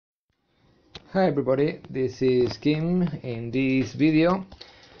Hi everybody, this is Kim. In this video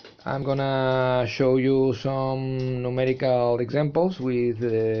I'm gonna show you some numerical examples with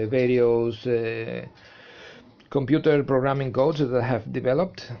various computer programming codes that I have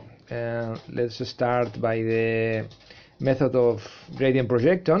developed. Let's start by the method of gradient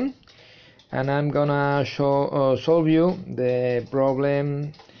projection, and I'm gonna solve you the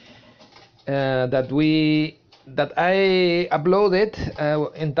problem that I uploaded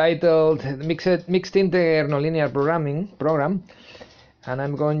entitled Mixed Integer Nonlinear Programming program, and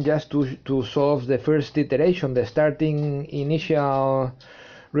I'm going just to solve the first iteration, the starting initial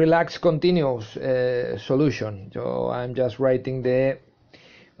relaxed continuous solution. So I'm just writing the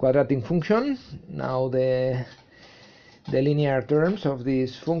quadratic function, now the linear terms of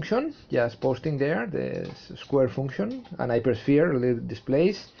this function, just posting there the square function, and hypersphere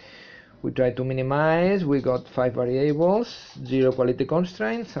displays. We try to minimize. We got 5 variables, 0 quality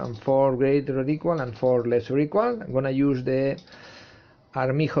constraints, and 4 greater or equal and 4 less or equal. I'm gonna use the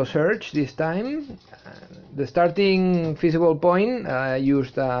Armijo serch this time. The starting feasible point, I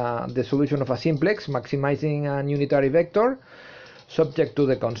used the solution of a simplex, maximizing a unitary vector subject to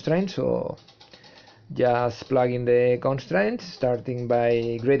the constraints. So just plug in the constraints, starting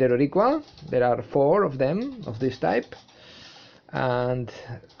by greater or equal. There are 4 of them of this type. And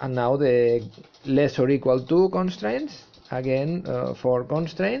now the less or equal to constraints, again 4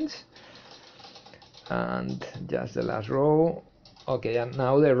 constraints, and just the last row. Okay, and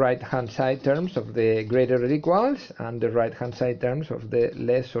now the right hand side terms of the greater or equals and the right hand side terms of the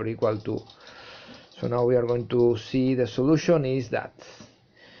less or equal to. So now we are going to see the solution is that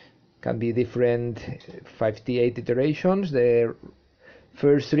can be different 58 iterations. The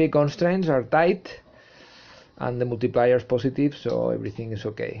first 3 constraints are tight and the multiplier is positive, so everything is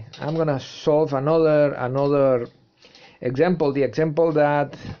okay. I'm gonna solve another example, the example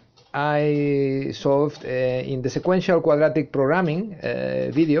that I solved in the sequential quadratic programming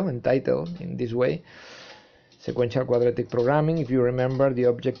video, entitled in this way, sequential quadratic programming. If you remember, the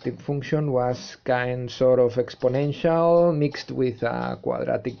objective function was sort of exponential mixed with a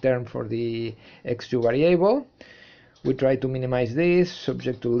quadratic term for the x2 variable. We try to minimize this,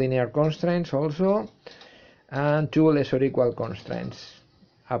 subject to linear constraints also, and 2 less or equal constraints.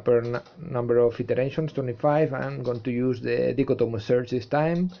 Upper number of iterations, 25. I'm going to use the Dicothomus serch this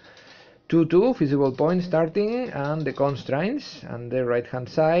time. 2 feasible points starting, and the constraints, and the right hand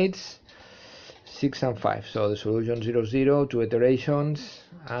sides 6 and 5. So the solution 0, 0, 2 iterations,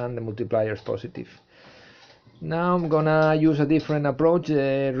 and the multiplier is positive. Now I'm gonna use a different approach,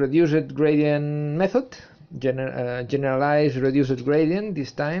 reduced gradient method, generalized reduced gradient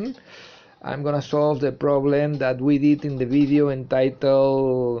this time. I'm gonna solve the problem that we did in the video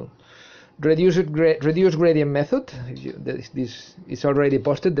entitled reduced gradient method. This is already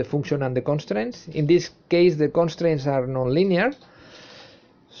posted, the function and the constraints. In this case the constraints are nonlinear,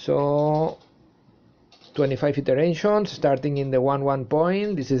 so 25 iterations starting in the 1, 1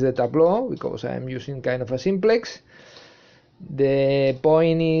 point. This is the tableau because I'm using kind of a simplex. The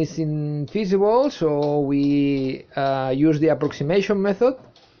point is infeasible, so we use the approximation method.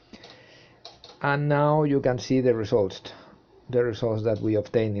 And now you can see the results that we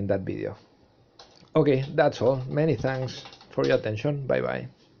obtained in that video. Okay, that's all. Many thanks for your attention. Bye bye.